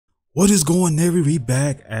What is going on, we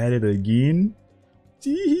back at it again.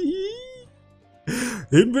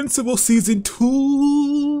 Invincible season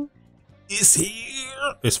 2 is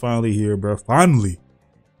here. It's finally here, bro. Finally.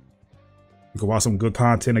 You can watch some good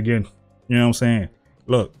content again. You know what I'm saying?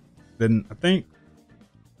 Look, then I think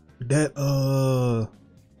that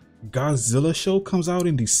Godzilla show comes out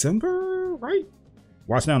in December, right?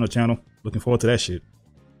 Watch now on the channel. Looking forward to that shit.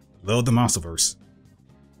 Love the Monsterverse.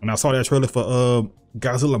 When I saw that trailer for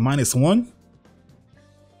Godzilla -1,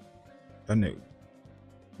 that nigga,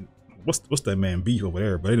 what's that man beef over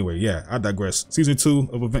there? But anyway, yeah, I digress. Season 2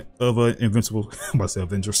 of Invincible. I'm about to say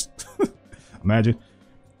Avengers. Imagine.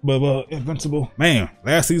 But Invincible, man,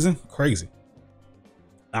 last season, crazy.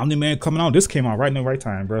 Omni-Man coming out. This came out right in the right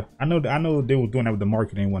time, bro. I know they were doing that with the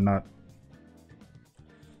marketing and whatnot.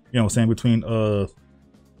 You know what I'm saying? Between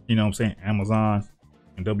you know what I'm saying, Amazon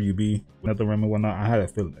and WB, NetherRealm and whatnot. I had a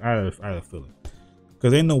feeling. I had a feeling.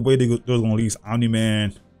 Because ain't no way they're gonna release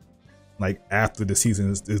Omni-Man like after the season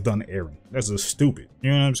is done airing. That's just stupid. You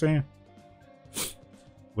know what I'm saying?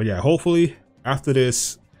 But yeah, hopefully after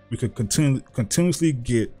this we could continuously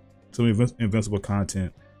get some Invincible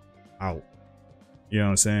content out. You know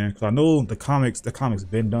what I'm saying? Because I know the comics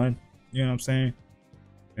been done. You know what I'm saying?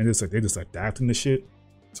 And it's like they just adapting the shit.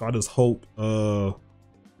 So I just hope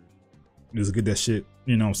just get that shit,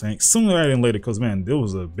 you know what I'm saying, sooner rather than later. Because man, there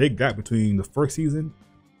was a big gap between the first season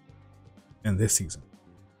and this season.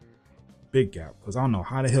 Big gap. Because I don't know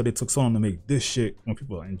how the hell they took so long to make this shit when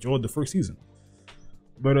people enjoyed the first season.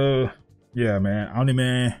 But yeah, man,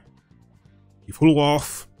 Omni-Man, he flew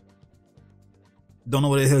off. Don't know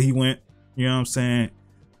where the hell he went. You know what I'm saying?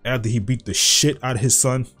 After he beat the shit out of his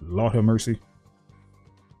son, Lord have mercy.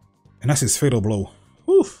 And that's his fatal blow.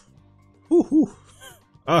 Whew. Whew, whew.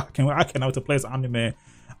 I cannot wait to play as Omni-Man.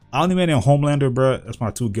 Omni-Man and Homelander, bro. That's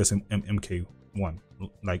my two guesses in MK1.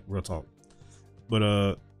 Like, real talk.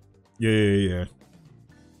 But yeah.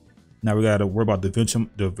 Now we gotta worry about the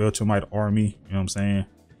Viltrumite army. You know what I'm saying?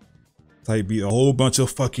 Like, be a whole bunch of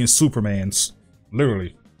fucking Supermans.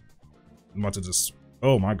 Literally. I'm about to just,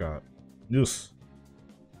 oh my god. Just,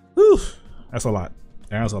 whew. That's a lot.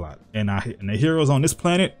 That's a lot. And the heroes on this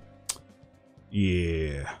planet,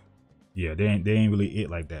 yeah, they ain't really it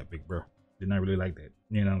like that, big bro. They're not really like that.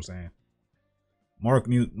 You know what I'm saying? Mark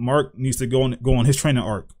needs to go on his training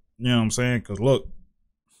arc. You know what I'm saying? Cause look,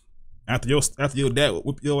 after your dad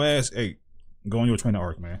whip your ass, hey, go on your training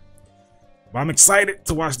arc, man. But I'm excited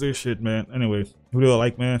to watch this shit, man. Anyway, who do you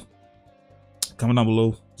like, man? Comment down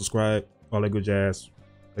below, subscribe, all that good jazz.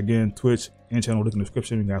 Again, Twitch and channel link in the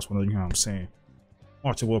description. You guys want to, you know what I'm saying,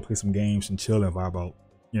 watch your boy play some games and chill and vibe out.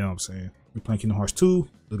 You know what I'm saying? We're playing Kingdom Hearts 2.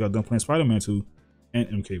 Just got done playing Spider-Man 2 and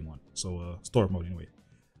MK1. So story mode anyway.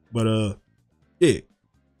 But yeah,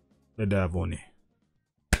 let's dive on it.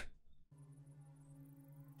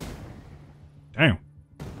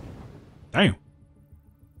 Damn.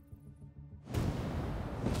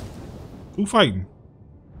 Who fighting?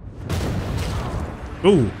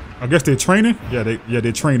 Ooh, I guess they're training. Yeah,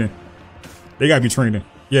 they're training. They gotta be training.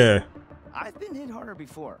 Yeah. I've been hit harder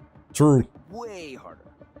before. True. Way harder.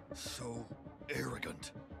 So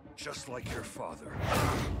arrogant, just like your father.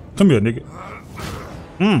 Come here, nigga.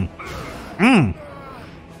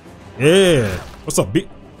 Yeah. What's up, bitch?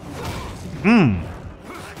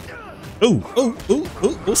 Ooh.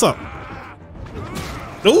 What's up?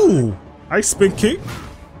 Ooh. Ice spin kick.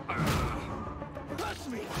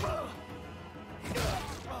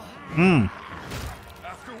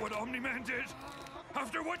 After what Omni-Man did,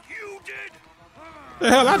 after what you did, The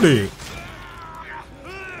hell I did?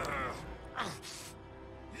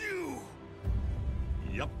 you.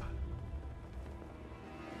 Yup.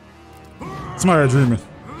 Somebody dreaming.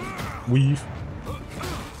 Weave.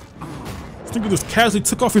 This nigga just casually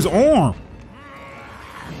took off his arm.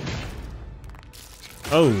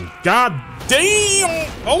 Oh, god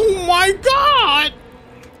damn! Oh my god!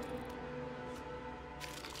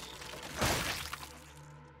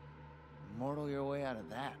 Mortal your way out of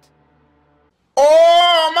that.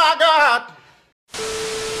 Oh my god!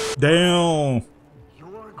 Damn.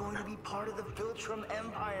 You're going to be part of the Viltrum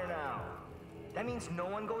Empire now. That means no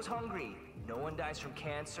one goes hungry, no one dies from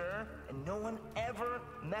cancer, and no one ever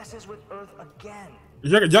messes with Earth again.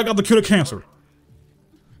 Y'all got the cure to cancer.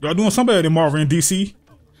 Y'all doing something better than Marvel and DC.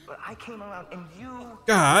 But I came around and you...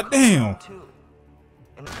 God damn. Too.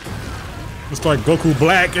 And It's like Goku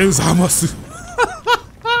Black and Zamasu.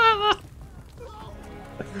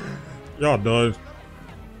 Y'all done.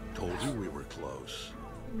 Told you we were close.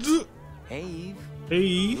 Hey, Eve. Hey.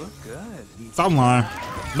 You look good. Stop lying.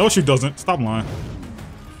 No, she doesn't. Stop lying.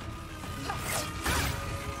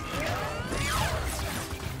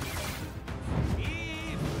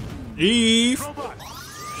 Eve.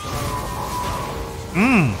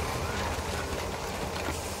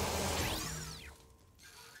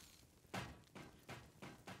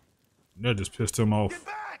 That just pissed him off.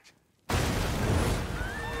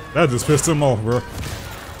 That just pissed him off, bro.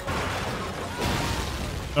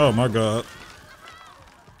 Oh my god.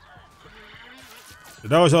 If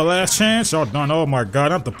that was your last chance, y'all done. Oh my god,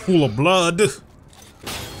 not the pool of blood.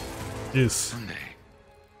 Yes. Someday,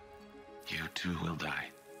 you too will die.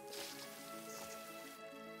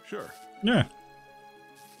 Sure, Yeah.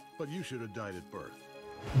 but you should have died at birth.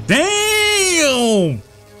 Damn!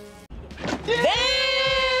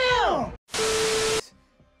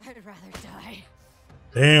 I'd rather die.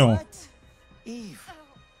 Damn. What? Eve,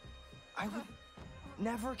 I would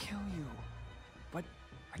never kill you, but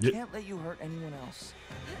I Yeah. can't let you hurt anyone else.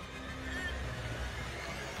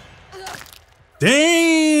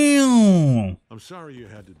 Damn! I'm sorry you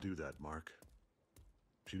had to do that, Mark.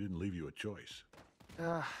 She didn't leave you a choice.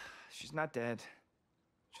 She's not dead,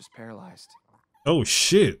 just paralyzed. Oh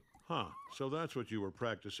shit. Huh, so that's what you were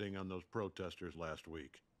practicing on those protesters last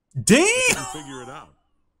week. Damn! Couldn't figure it out.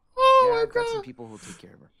 Oh Yeah, my I've got some god. people who'll take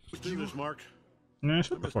care of her. Let's do this, Mark. Man, I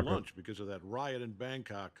shut the missed fuck up. lunch because of that riot in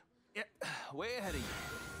Bangkok. Yeah, way ahead of you.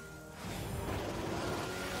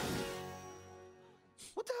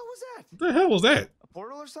 What the hell was that? What the hell was that? A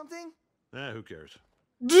portal or something? Who cares?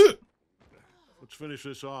 Y'all Let's finish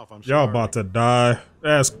this off. I'm sorry. about to die.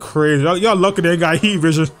 That's crazy. Y'all lucky they got heat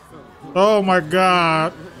vision. Oh my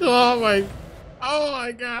god. Oh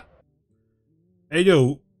my god. Hey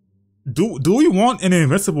yo, do we want an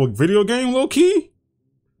Invincible video game, low key?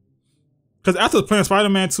 Because after playing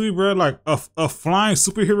Spider-Man 2, bro, like a flying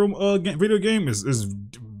superhero video game is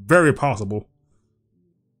very possible.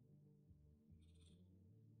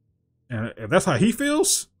 And if that's how he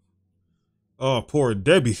feels, oh poor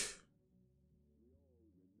Debbie.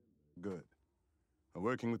 Good.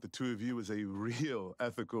 Working with the two of you is a real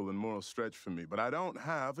ethical and moral stretch for me, but I don't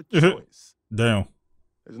have a choice. Damn.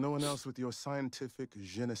 There's no one else with your scientific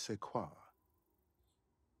je ne sais quoi.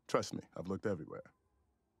 Trust me, I've looked everywhere.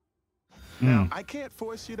 Now, I can't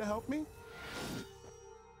force you to help me,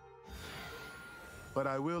 but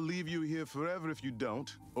I will leave you here forever if you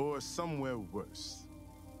don't, or somewhere worse.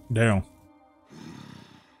 Damn.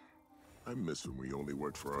 I miss when we only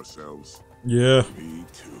worked for ourselves. Yeah. Me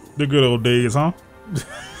too. The good old days, huh?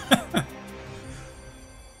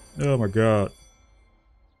 Oh my god.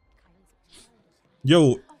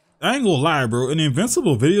 Yo, I ain't gonna lie, bro. An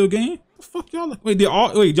Invincible video game? The fuck y'all? Wait,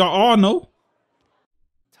 y'all all know?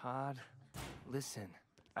 Todd, listen.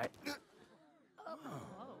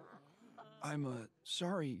 I'm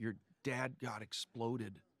sorry your dad got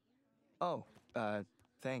exploded. Oh,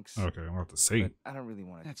 thanks. Okay, I'm about to say. But I don't really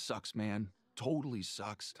want to That sucks, man. Totally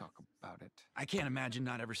sucks. talk about it. I can't imagine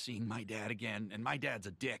not ever seeing my dad again, and my dad's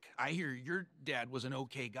a dick. I hear your dad was an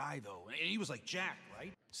okay guy, though, and he was like Jack,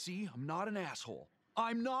 right? See, I'm not an asshole.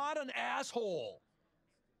 I'm not an asshole!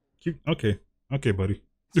 Okay, buddy.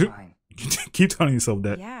 It's fine. Keep telling yourself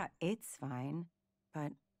that. Yeah, it's fine.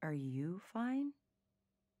 But are you fine?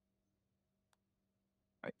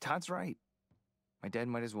 Todd's right. My dad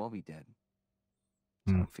might as well be dead.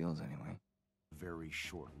 That's how it feels anyway. Very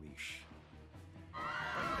short leash.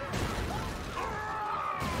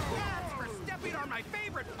 That's for stepping on my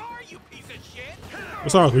favorite bar, you piece of shit!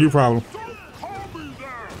 What's up with you problem? Don't call me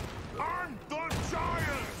that! I'm the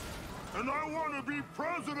giant! And I want to be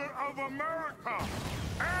president of America!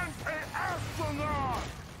 And an astronaut!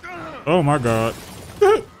 Oh my god.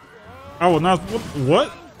 I will not.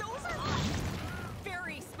 What? Those are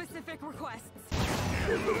very specific requests.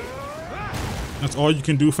 That's all you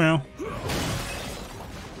can do, fam?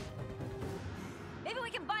 Maybe we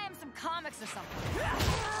can buy him some comics or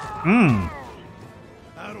something.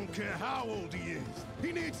 I don't care how old he is.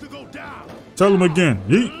 He needs to go down. Tell him again.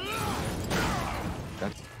 Yeet.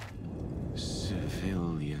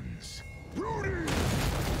 Civilians.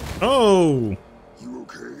 Oh. You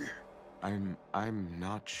okay? I'm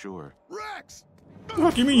not sure. Rex! What the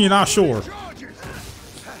fuck you mean you're not sure? Charges!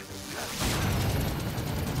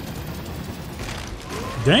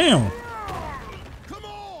 Damn. Come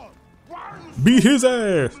on! Beat his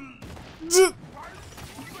ass. Zzz.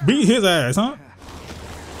 Beat his ass, huh?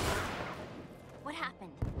 What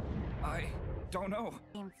happened? I don't know.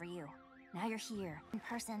 Game for you. Now you're here, in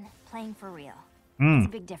person, playing for real. Mm. It's a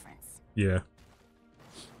big difference. Yeah.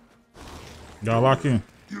 Gotta lock in.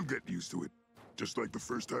 You'll get used to it. Just like the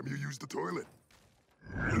first time you used the toilet.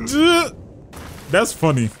 Zzz. That's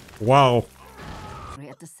funny. Wow.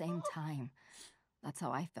 At the same time, that's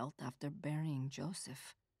how I felt after burying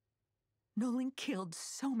Joseph. Nolan killed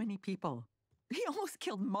so many people. He almost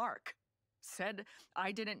killed Mark. Said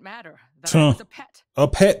I didn't matter, that I was a pet. A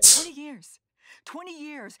pet. 20 years. 20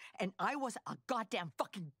 years, and I was a goddamn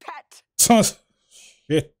fucking pet.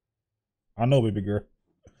 Shit. I know, baby girl.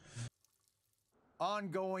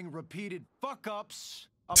 Ongoing, repeated fuck-ups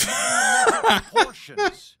of monumental proportions.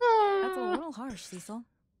 That's a little harsh, Cecil.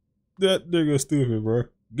 That nigga stupid, bro.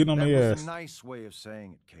 Get on the ass. That was a nice way of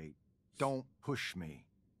saying it, Kate. Don't push me.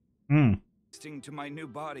 Sting to my new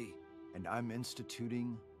body. And I'm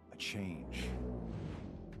instituting a change.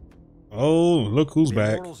 Oh, look who's back.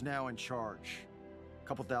 The Immortal's now in charge. A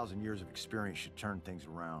couple thousand years of experience should turn things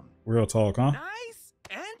around. Real talk, huh? Nice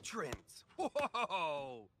entrance.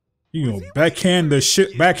 Whoa. You know, backhand the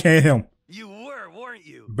shit. Backhand him. You were, weren't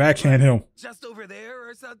you? Backhand him. Just over there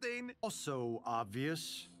or something? Also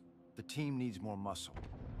obvious, the team needs more muscle.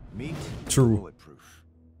 Meat, true. Bulletproof.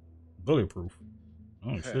 Bulletproof.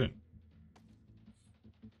 Oh, shit.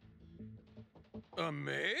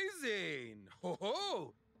 Amazing.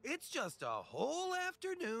 Ho-ho. It's just a whole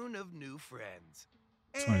afternoon of new friends.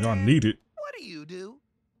 So y'all need it. What do you do?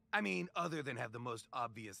 I mean, other than have the most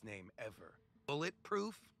obvious name ever.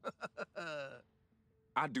 Bulletproof?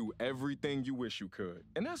 I do everything you wish you could.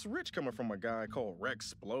 And that's rich coming from a guy called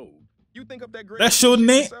Rexplode. You think up that great. That's your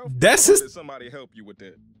name? That's his. Did somebody help you with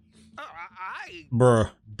that?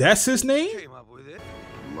 Bruh, that's his name? Came up with it.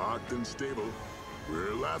 Locked and stable.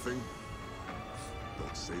 We're laughing.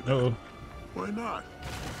 Don't say that. Uh-oh. Why not?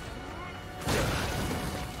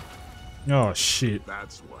 Oh, shit.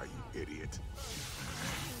 That's why, you idiot.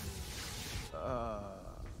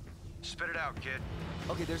 Spit it out, kid.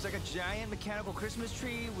 Okay, there's like a giant mechanical Christmas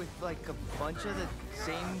tree with like a bunch of the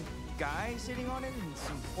same guys sitting on it, and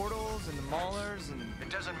some portals and the maulers, and It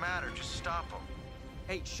doesn't matter, just stop them.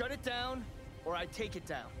 hey, shut it down, or I take it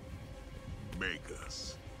down. Make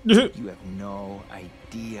us. You have no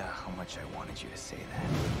idea how much I wanted you to say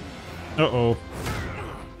that. Uh-oh.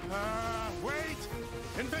 Wait!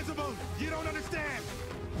 Invincible, you don't understand!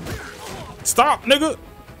 Stop, nigga!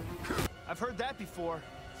 I've heard that before.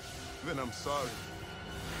 Then I'm sorry.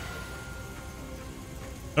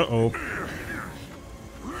 Uh-oh.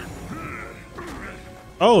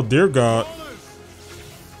 Oh, dear God.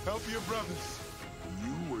 Help your brothers.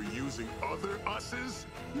 You were using other us's?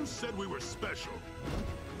 You said we were special.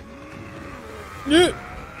 Yeah.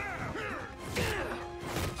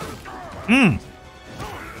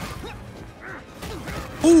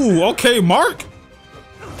 Ooh, okay, Mark.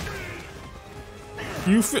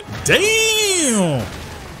 You fit. Damn.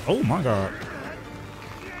 Oh my God.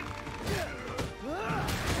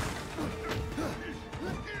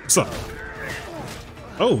 What's up?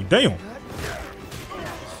 Oh, damn.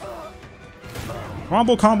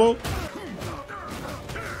 Combo.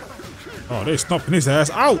 Oh, they stomping his ass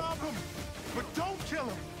out. But don't kill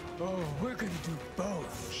him. Oh, we're gonna do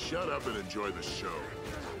both. Shut up and enjoy the show.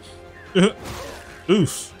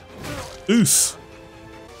 Oos.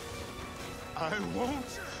 I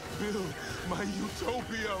won't build my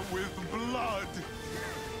utopia with blood.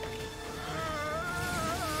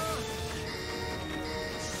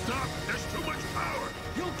 Stop! There's too much power!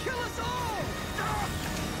 You'll kill us all!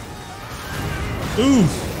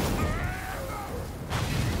 Oof.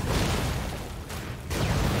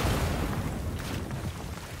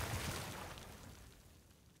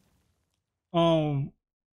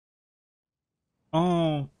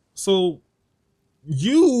 So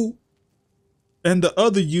you and the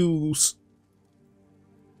other yous,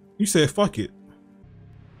 you said fuck it.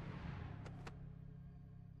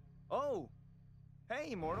 Oh,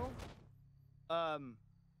 hey, Immortal.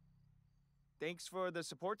 Thanks for the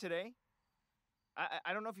support today.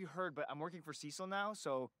 I don't know if you heard, but I'm working for Cecil now,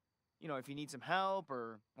 so, you know, if you need some help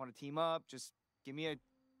or want to team up, just give me a...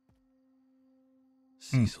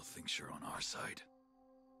 Cecil thinks you're on our side.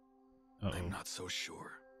 Uh-oh. I'm not so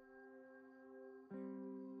sure.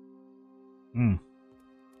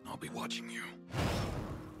 I'll be watching you.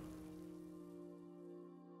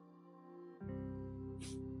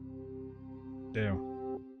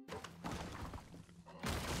 Damn.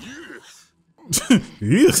 Yes!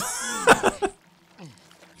 Yes.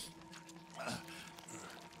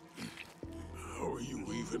 How are you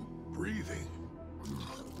even breathing?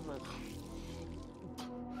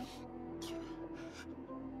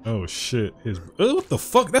 Oh shit. What the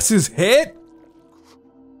fuck? That's his head?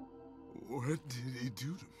 What did he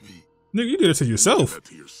do to me? Nigga, you did it to yourself. That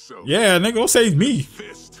to yourself. Yeah, nigga, don't save me.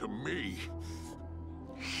 This to me.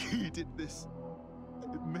 He did this.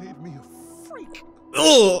 It made me a freak.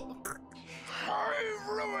 Ugh. I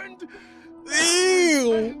ruined.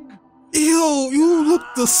 Ew. Ew, you look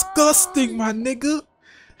disgusting, my nigga.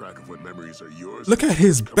 Track of what memories are yours. Look at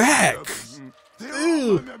his back.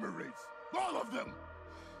 my memories. All of them.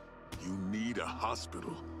 You need a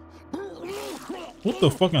hospital. What the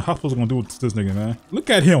fucking hospital's gonna do with this nigga, man? Look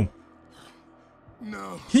at him.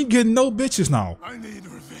 No. He getting no bitches now. I need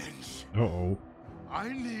revenge. Uh-oh. I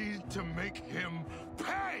need to make him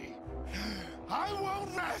pay. I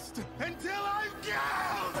won't rest until I'm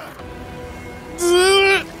killed.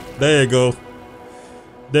 There you go.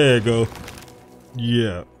 There you go.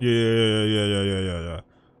 Yeah.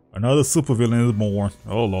 Another supervillain is born.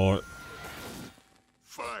 Oh Lord.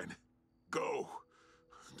 Fine. Go.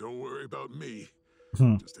 Don't worry about me.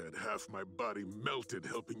 Just had half my body melted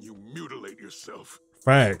helping you mutilate yourself.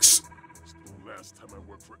 Facts. That's the last time I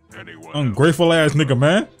worked for anyone. Ungrateful ass nigga,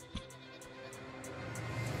 man.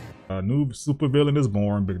 A new supervillain is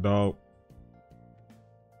born, big dog.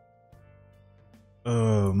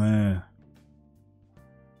 Oh man.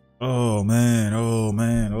 Oh man.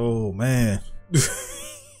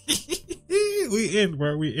 We in,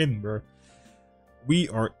 bro. We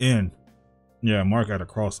are in. Yeah, Mark at a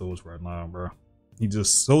crossroads right now, bro. He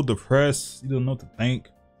just so depressed. He doesn't know what to think.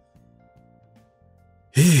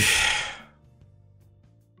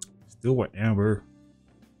 Still with Amber.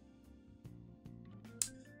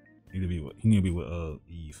 He need to be with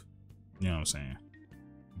Eve. You know what I'm saying?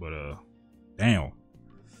 But damn.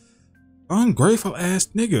 Ungrateful ass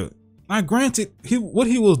nigga. Now granted, what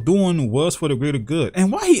he was doing was for the greater good.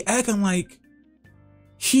 And why he acting like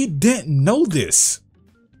he didn't know this?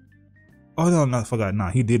 Oh no, I forgot.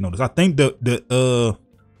 Nah, he did know this. I think the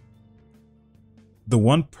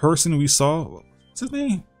one person we saw, what's his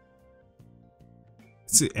name?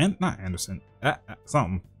 Not Anderson.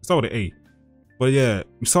 Something. It's with an A. But yeah,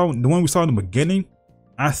 the one we saw in the beginning.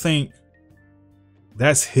 I think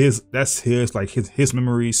that's his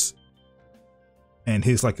memories and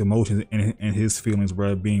his like emotions and his feelings,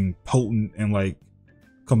 bro, being potent and like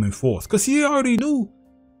coming forth. Cause he already knew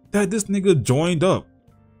that this nigga joined up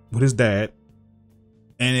with his dad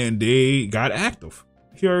and then they got active.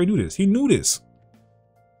 He already knew this. He knew this.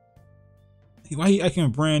 Why he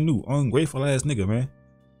acting brand new? Ungrateful ass nigga, man.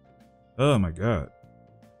 Oh my god.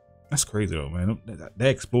 That's crazy though, man. That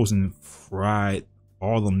explosion fried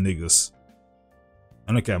all them niggas.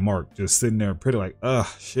 I look at Mark just sitting there pretty like,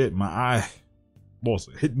 shit, my eye. Boss,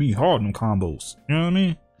 hit me hard in them combos. You know what I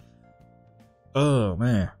mean? Oh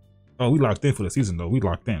man. Oh, we locked in for the season though. We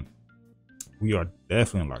locked in. We are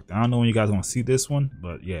definitely locked in. I don't know when you guys want to see this one,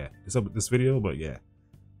 but yeah, it's up with this video, but yeah,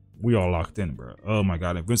 we are locked in, bro. Oh my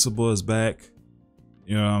god, Invincible is back.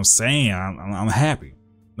 You know what I'm saying? I'm happy.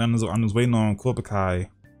 I'm just waiting on Cobra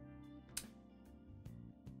Kai,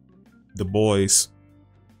 The Boys,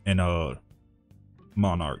 and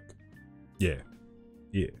Monarch. Yeah.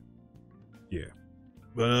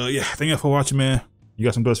 But yeah, thank you for watching, man. You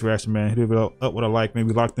got some best reaction, man. Hit it up with a like.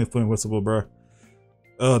 Maybe locked in for Invincible, bro.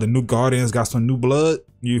 The new Guardians got some new blood.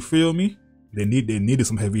 You feel me? They needed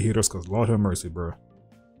some heavy hitters, cause Lord have mercy, bro.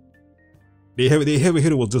 The heavy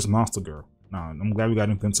hitter was just Monster Girl. Nah, I'm glad we got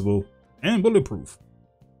Invincible and Bulletproof.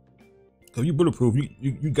 Cause you Bulletproof,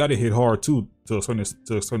 you got to hit hard too to a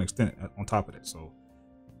certain extent on top of that. So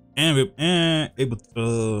and able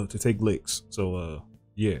to take licks. So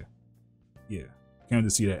yeah. Can't wait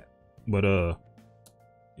to see that. But yeah,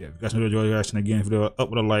 if you guys enjoyed your reaction again, if you're up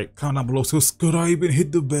with a like, comment down below, subscribe and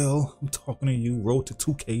hit the bell. I'm talking to you. Road to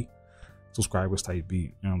 2K subscribers type beat.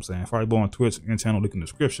 You know what I'm saying? Follow me on Twitch and channel, link in the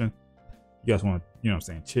description. You guys want to, you know what I'm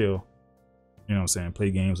saying, chill. You know what I'm saying, play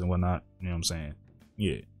games and whatnot. You know what I'm saying?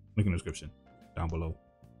 Yeah, link in the description down below.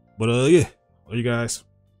 But yeah, love you guys.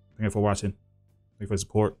 Thank you for watching. Thank you for the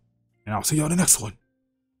support. And I'll see y'all in the next one.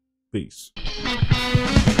 Peace.